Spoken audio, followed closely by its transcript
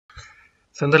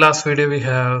So in the last video, we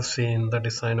have seen the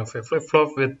design of a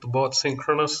flip-flop with both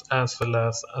synchronous as well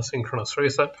as asynchronous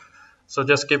reset. So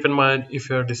just keep in mind, if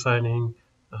you're designing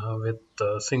with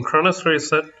the synchronous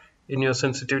reset, in your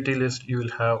sensitivity list, you will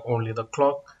have only the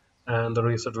clock and the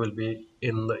reset will be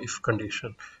in the if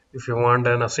condition. If you want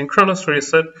an asynchronous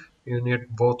reset, you need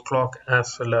both clock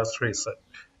as well as reset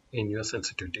in your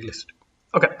sensitivity list.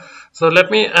 Okay, so let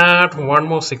me add one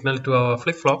more signal to our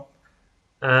flip-flop,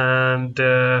 and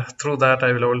through that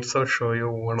I will also show you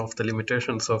one of the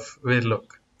limitations of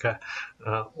VLOOK. Okay,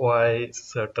 why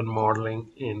certain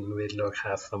modeling in VLOOK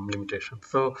has some limitations.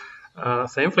 So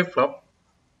same flip-flop.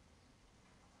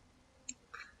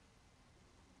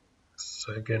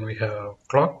 So again we have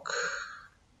clock,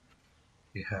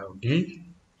 we have D,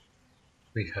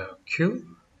 we have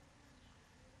Q,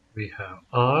 we have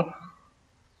R,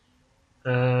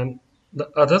 and the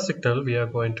other signal we are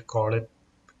going to call it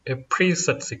a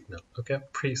preset signal. Okay,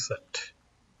 preset,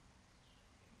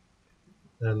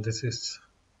 and this is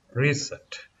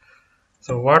reset.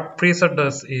 So what preset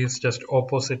does is just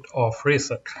opposite of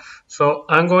reset. So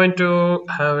I'm going to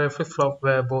have a flip-flop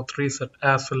where both reset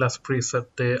as well as preset,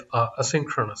 they are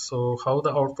asynchronous. So how the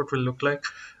output will look like,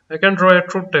 I can draw a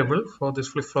truth table for this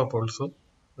flip-flop also.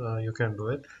 You can do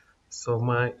it. So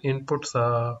my inputs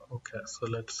are, okay, so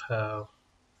let's have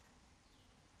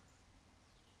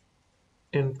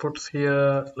inputs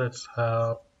here, let's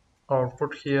have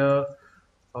output here.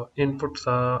 Our inputs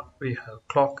are, we have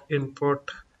clock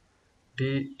input,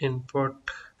 D input,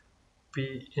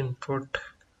 P input,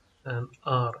 and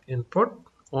R input.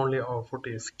 Only output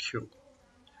is Q.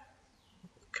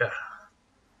 Okay,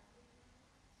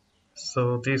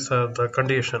 so these are the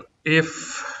condition.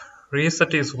 If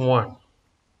reset is 1,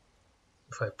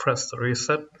 if I press the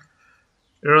reset,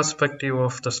 irrespective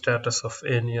of the status of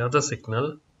any other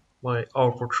signal, my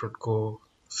output should go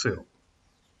 0.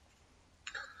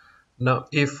 Now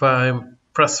if I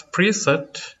press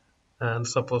preset and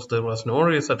suppose there was no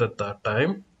reset at that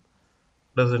time,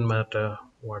 doesn't matter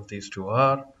what these two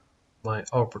are, my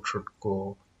output should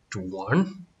go to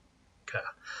 1. Okay.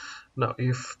 Now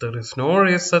if there is no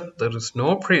reset, there is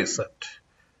no preset,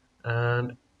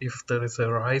 and if there is a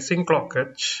rising clock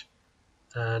edge,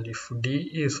 and if D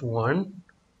is 1,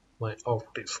 my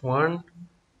output is 1.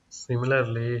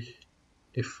 Similarly,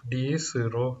 if D is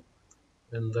 0,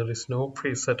 then there is no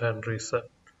preset and reset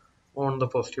on the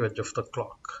positive edge of the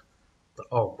clock, the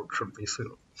output should be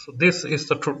 0. So this is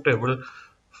the truth table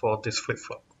for this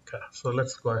flip-flop. Okay, so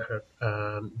let's go ahead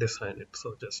and design it.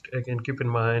 So just again keep in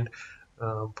mind,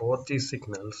 both these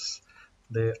signals,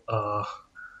 they are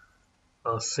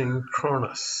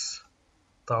asynchronous.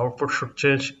 The output should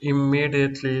change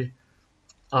immediately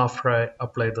after I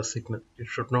apply the signal. It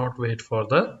should not wait for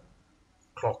the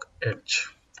clock edge.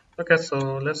 Okay,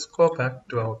 so let's go back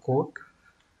to our code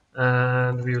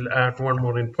and we will add one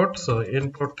more input. So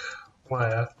input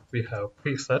wire, we have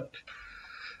preset.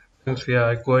 Since we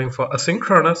are going for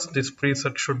asynchronous, this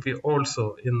preset should be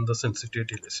also in the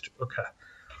sensitivity list. Okay,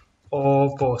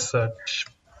 opposite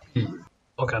P.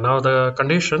 Okay, now the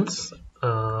conditions,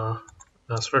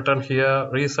 as written here,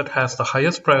 reset has the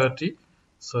highest priority.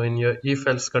 So in your if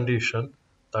else condition,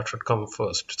 that should come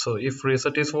first. So if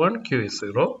reset is 1, Q is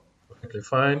 0. Okay,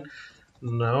 fine.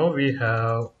 Now we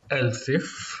have else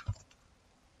if,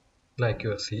 like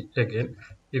you see again,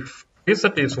 if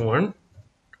reset is 1,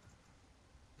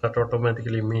 that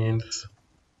automatically means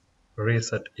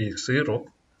reset is 0.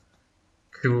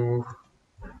 Q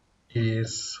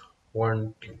is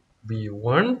 1 to be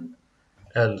 1.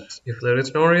 Else, if there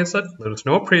is no reset, there is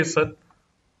no preset,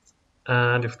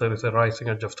 and if there is a rising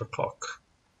edge of the clock,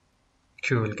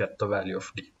 Q will get the value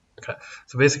of D. Okay,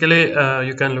 so basically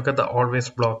you can look at the always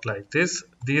block like this.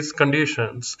 These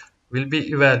conditions will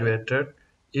be evaluated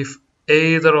if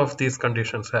either of these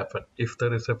conditions happen. If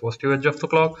there is a positive edge of the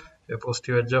clock, a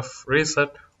positive edge of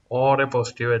reset, or a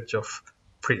positive edge of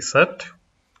preset.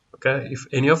 Okay, if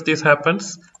any of these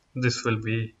happens, this will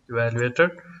be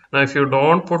evaluated. Now if you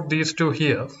don't put these two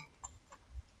here,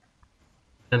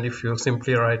 and if you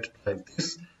simply write it like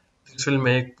this, this will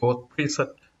make both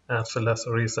preset as well as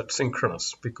reset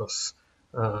synchronous, because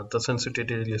the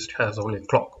sensitivity list has only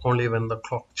clock. Only when the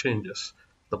clock changes,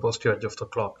 the positive edge of the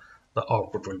clock, the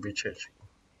output will be changing,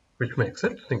 which makes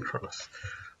it synchronous.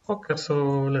 Okay,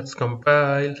 so let's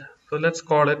compile. So let's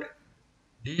call it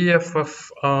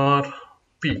DFFRP,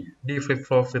 D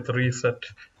flip-flop with reset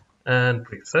and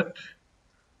preset.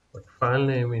 But file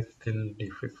name is still D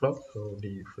flip-flop, so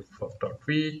D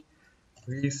flip-flop.v,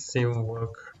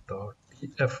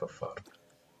 vsimwork.dffr.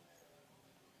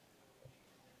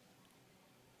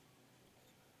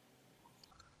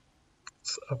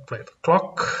 Let's apply the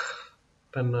clock.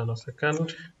 10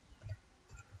 nanosecond.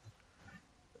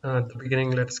 At the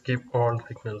beginning, let's keep all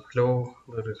signals low.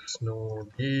 There is no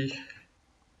D,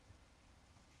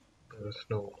 there is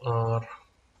no R,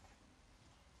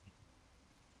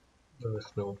 there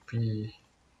is no P.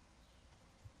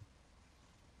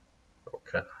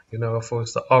 Okay, you never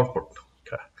force the output.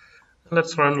 Okay,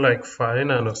 let's run like 5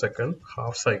 nanosecond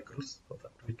half cycles so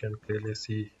that we can clearly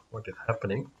see what is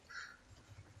happening.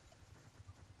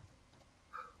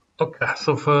 Okay,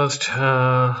 so first,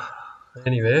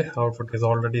 anyway, output is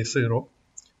already 0.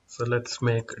 So let's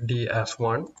make D as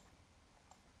 1.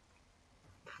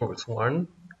 Force 1.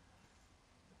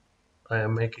 I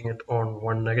am making it on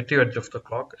one negative edge of the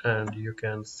clock, and you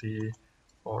can see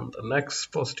on the next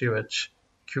positive edge,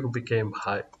 Q became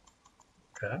high.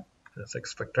 Okay, as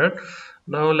expected.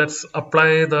 Now let's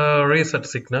apply the reset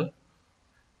signal.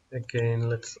 Again,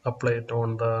 let's apply it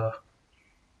on the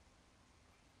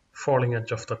falling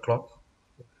edge of the clock.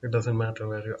 It doesn't matter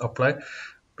where you apply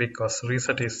because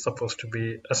reset is supposed to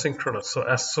be asynchronous. So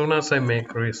as soon as I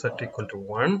make reset equal to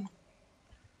 1,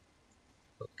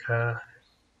 okay,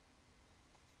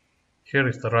 here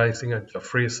is the rising edge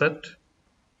of reset.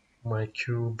 My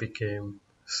Q became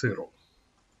 0.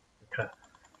 Okay.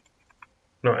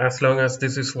 Now as long as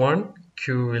this is 1,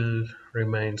 Q will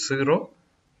remain 0.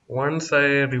 Once I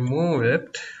remove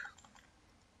it,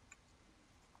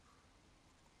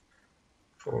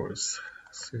 force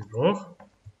 0.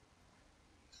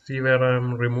 See where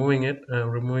I'm removing it? I'm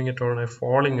removing it on a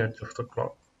falling edge of the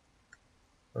clock.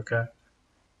 Okay.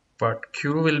 But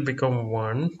Q will become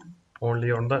 1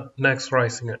 only on the next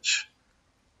rising edge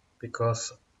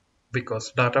because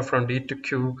data from D to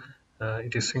Q,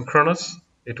 it is synchronous.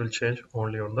 It will change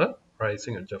only on the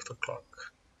rising edge of the clock.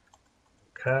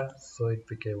 Okay, so it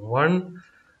became 1.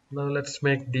 Now let's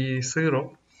make D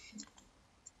 0.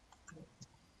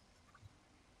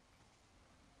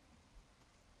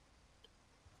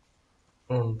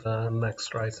 On the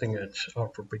next rising edge,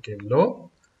 output became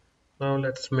low. Now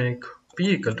let's make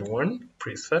P equal to 1,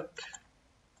 preset.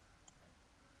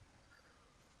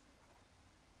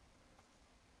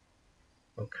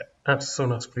 Okay, as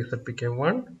soon as preset became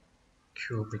 1,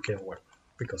 Q became 1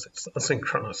 because it's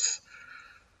asynchronous.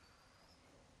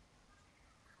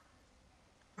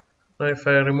 Now if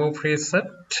I remove preset,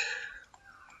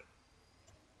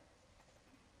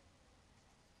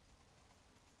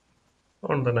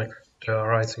 on the next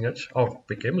rising edge, output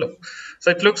became low.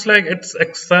 So it looks like it's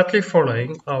exactly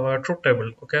following our truth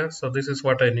table. Okay, so this is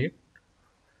what I need,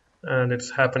 and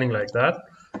it's happening like that.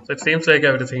 So it seems like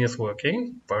everything is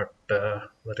working, but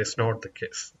that is not the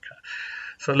case. Okay.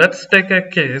 So let's take a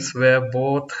case where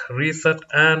both reset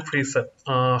and preset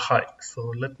are high.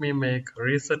 So let me make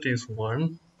reset is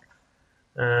 1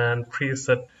 and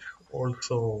preset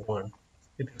also 1.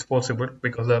 It is possible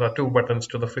because there are two buttons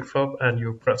to the flip-flop and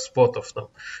you press both of them.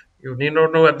 You need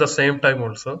not know at the same time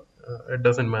also. It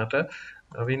doesn't matter.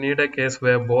 We need a case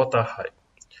where both are high.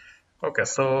 Okay,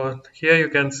 so here you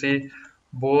can see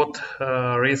both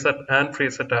reset and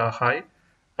preset are high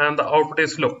and the output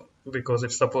is low because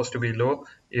it's supposed to be low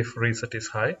if reset is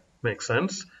high. Makes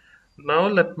sense. Now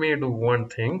let me do one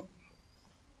thing.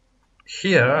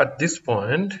 Here at this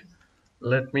point,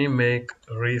 let me make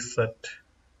reset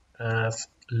as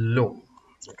low.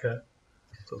 Okay,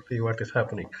 so see what is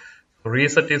happening.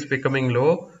 Reset is becoming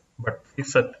low, but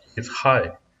preset is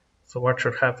high. So what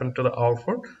should happen to the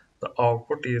output? The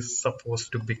output is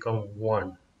supposed to become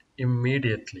 1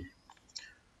 immediately,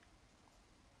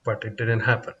 but it didn't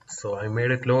happen. So I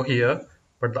made it low here,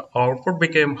 but the output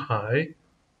became high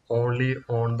only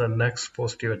on the next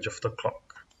positive edge of the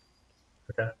clock.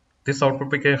 Okay, this output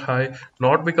became high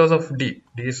not because of D.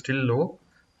 D is still low.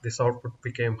 This output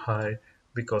became high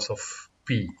because of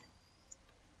P. You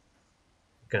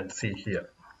can see here.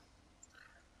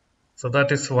 So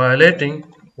that is violating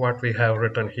what we have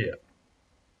written here.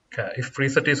 Okay, if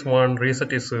preset is 1,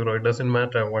 reset is 0, it doesn't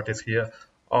matter what is here.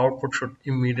 Output should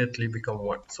immediately become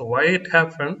 1. So why it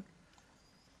happened?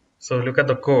 So look at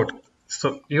the code.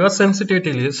 So your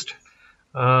sensitivity list,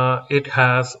 it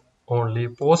has only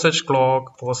posage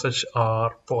clock, posage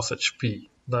R, posage P.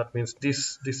 That means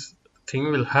this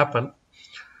thing will happen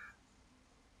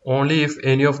only if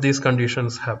any of these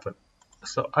conditions happen.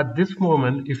 So at this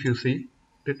moment, if you see,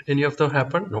 did any of them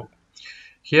happen? No.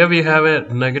 Here we have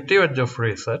a negative edge of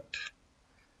reset.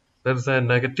 There is a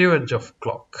negative edge of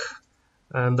clock.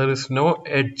 And there is no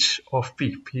edge of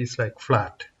P. P is like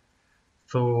flat.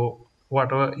 So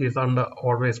whatever is under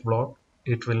always block,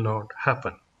 it will not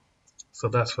happen. So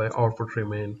that's why output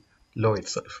remain low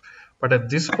itself. But at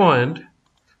this point,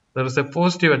 there is a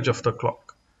positive edge of the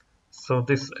clock. So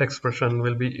this expression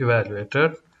will be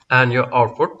evaluated and your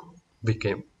output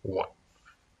became 1.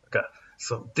 Okay,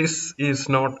 so this is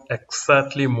not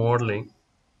exactly modeling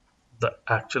the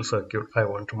actual circuit I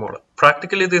want to model.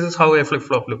 Practically, this is how a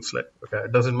flip-flop looks like. Okay,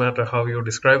 it doesn't matter how you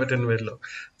describe it in Verilog.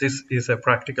 This is a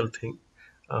practical thing.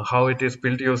 How it is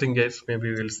built using gates,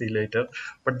 maybe we'll see later.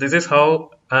 But this is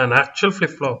how an actual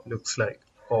flip-flop looks like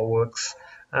or works.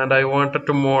 And I wanted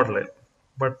to model it,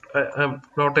 but I am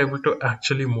not able to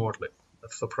actually model it.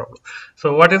 That's the problem.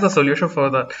 So what is the solution for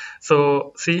that?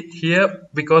 So see here,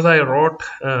 because I wrote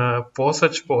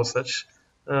posage,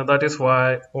 that is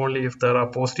why only if there are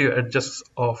positive edges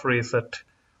of reset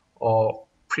or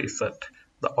preset,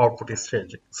 the output is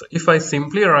changing. So if I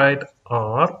simply write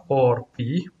R or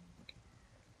P,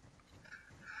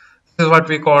 this is what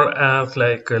we call as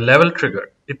like a level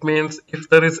trigger. It means if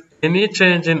there is any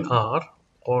change in R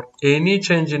or any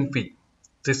change in P,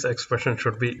 this expression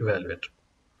should be evaluated.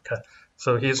 Okay.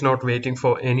 So he is not waiting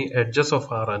for any edges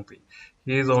of R and P.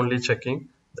 He is only checking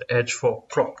the edge for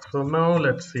clock. So now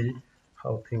let's see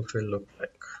how things will look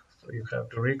like. So you have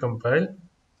to recompile.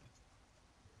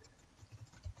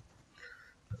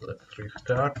 Let's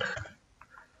restart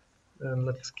and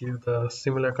let's give the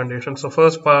similar conditions. So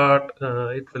first part,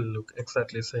 it will look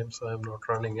exactly same. So I'm not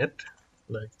running it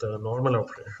like the normal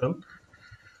operation.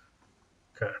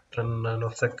 Okay, 10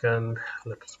 nanosecond.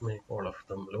 Let's make all of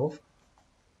them low.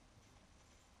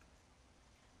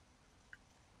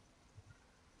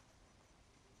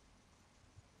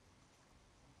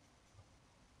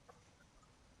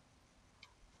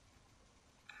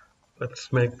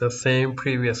 Let's make the same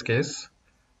previous case.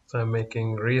 So I'm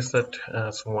making reset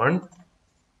as 1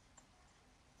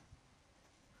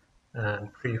 and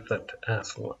preset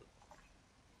as 1.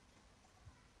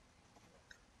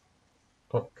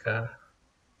 Okay,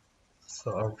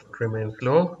 so output remains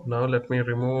low. Now let me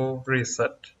remove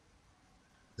reset.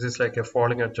 This is like a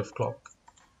falling edge of clock.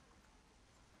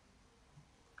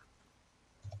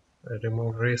 I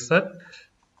remove reset.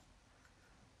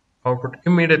 Output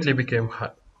immediately became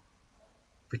high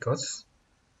because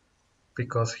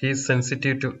he's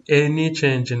sensitive to any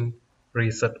change in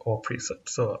reset or preset.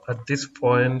 So at this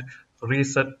point,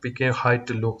 reset became high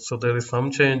to low. So there is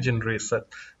some change in reset.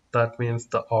 That means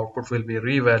the output will be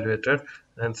reevaluated.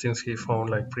 And since he found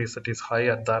like preset is high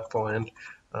at that point,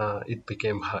 it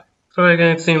became high. So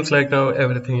again, it seems like now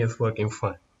everything is working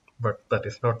fine, but that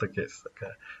is not the case.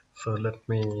 Okay, so let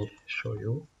me show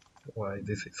you why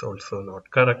this is also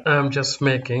not correct. I'm just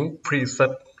making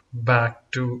preset back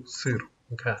to 0.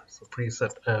 Okay, so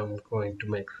preset I'm going to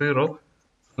make 0.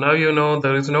 Now you know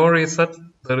there is no reset,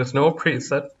 there is no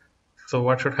preset. So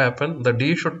what should happen? The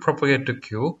D should propagate to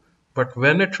Q, but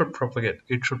when it should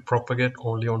propagate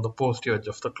only on the positive edge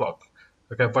of the clock.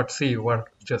 Okay, but see what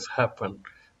just happened.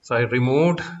 So I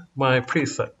removed my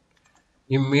preset.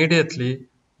 Immediately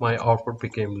my output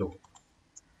became low.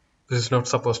 This is not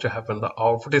supposed to happen. The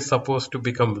output is supposed to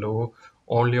become low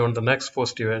only on the next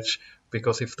positive edge,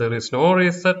 because if there is no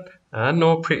reset and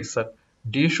no preset,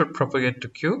 D should propagate to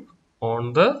Q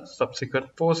on the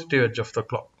subsequent positive edge of the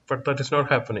clock. But that is not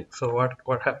happening. So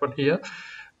what happened here?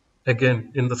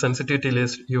 Again, in the sensitivity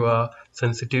list, you are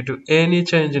sensitive to any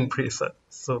change in preset.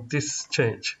 So this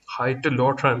change, high to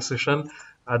low transition,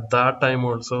 at that time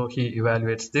also he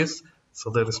evaluates this. So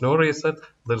there is no reset,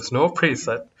 there is no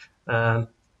preset, and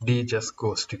D just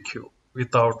goes to Q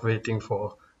without waiting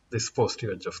for this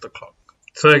positive edge of the clock.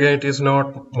 So again, it is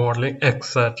not modeling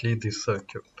exactly this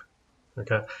circuit.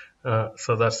 Okay,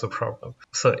 so that's the problem.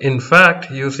 So in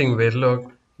fact, using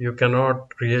Verilog, you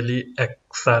cannot really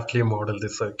exactly model the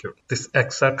circuit. This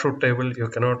exact truth table you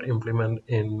cannot implement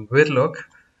in Verilog.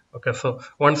 Okay, so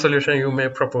one solution you may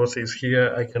propose is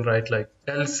here I can write like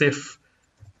else if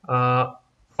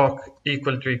clock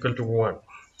equal to 1,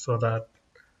 so that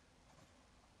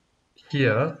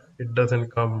here it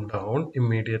doesn't come down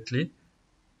immediately.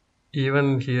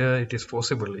 Even here it is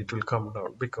possible it will come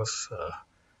down because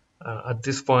at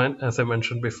this point, as I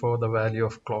mentioned before, the value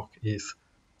of clock is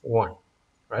 1,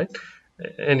 right?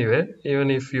 Anyway,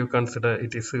 even if you consider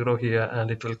it is 0 here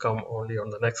and it will come only on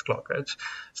the next clock edge,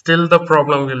 still the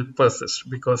problem will persist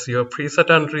because your preset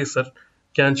and reset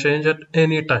can change at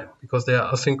any time because they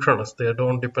are asynchronous. They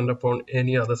don't depend upon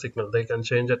any other signal. They can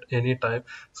change at any time.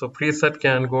 So preset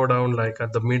can go down like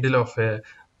at the middle of a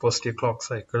positive clock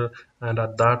cycle, and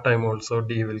at that time also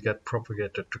D will get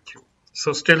propagated to Q.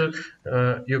 So still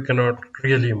you cannot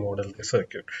really model the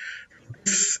circuit.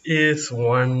 This is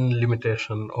one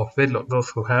limitation of Verilog. Those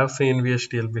who have seen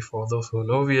VHDL before, those who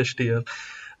know VHDL,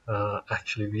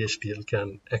 actually VHDL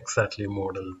can exactly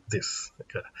model this.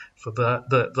 Okay, so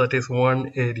that is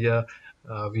one area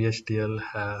VHDL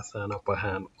has an upper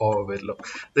hand over weight load.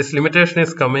 This limitation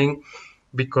is coming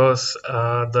because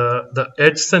the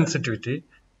edge sensitivity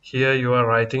here you are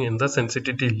writing in the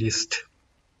sensitivity list,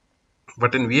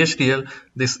 but in VHDL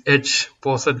this edge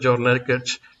posage or neck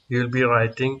edge you will be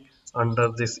writing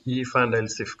under this if and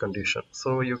else if condition.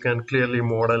 So you can clearly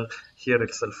model here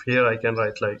itself. Here I can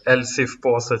write like else if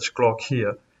posage clock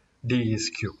here D is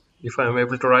Q. If I am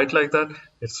able to write like that,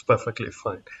 it's perfectly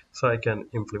fine. So I can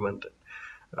implement it.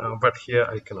 But here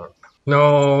I cannot.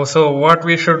 No, so what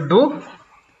we should do,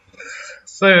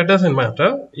 so it doesn't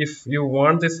matter if you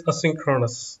want this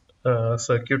asynchronous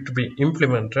circuit to be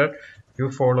implemented,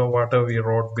 you follow whatever we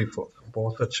wrote before,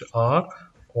 both such R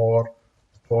or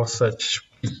for such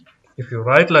P. If you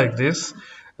write like this,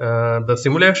 the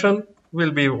simulation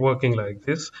will be working like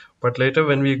this, but later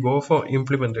when we go for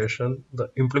implementation, the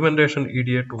implementation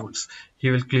EDA tools, he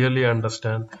will clearly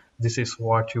understand this is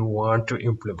what you want to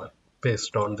implement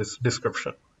based on this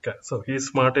description. Okay, so he is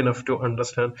smart enough to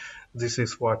understand this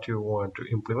is what you want to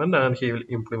implement and he will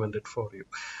implement it for you.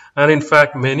 And in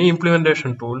fact, many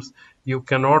implementation tools, you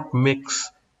cannot mix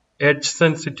edge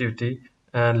sensitivity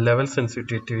and level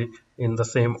sensitivity in the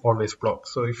same always block.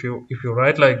 So if you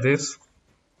write like this,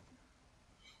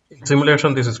 in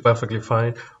simulation this is perfectly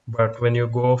fine, but when you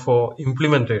go for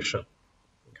implementation,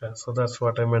 okay, so that's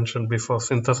what I mentioned before,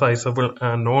 synthesizable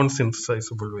and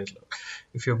non-synthesizable wavelet.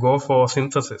 If you go for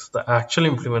synthesis, the actual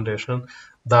implementation,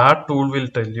 that tool will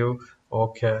tell you,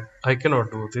 okay, I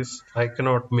cannot do this. I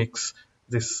cannot mix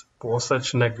this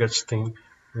posage negate thing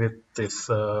with this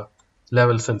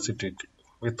level sensitivity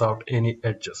without any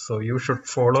edges. So you should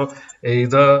follow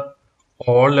either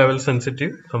all level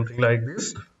sensitive, something like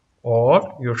this,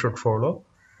 or you should follow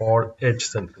all edge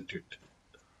sensitivity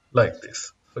like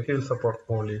this. So he will support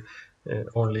only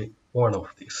one of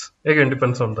these. Again,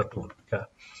 depends on the tool. Okay.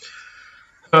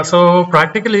 So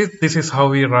practically, this is how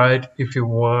we write if you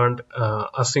want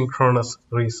asynchronous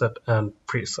reset and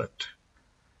preset.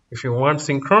 If you want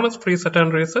synchronous preset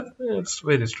and reset, it's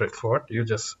very straightforward. You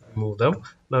just move them.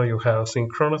 Now you have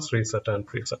synchronous reset and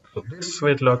preset. So this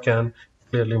Svetlo can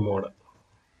clearly model,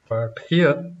 but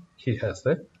here he has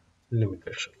a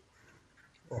limitation.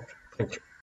 Okay, thank you.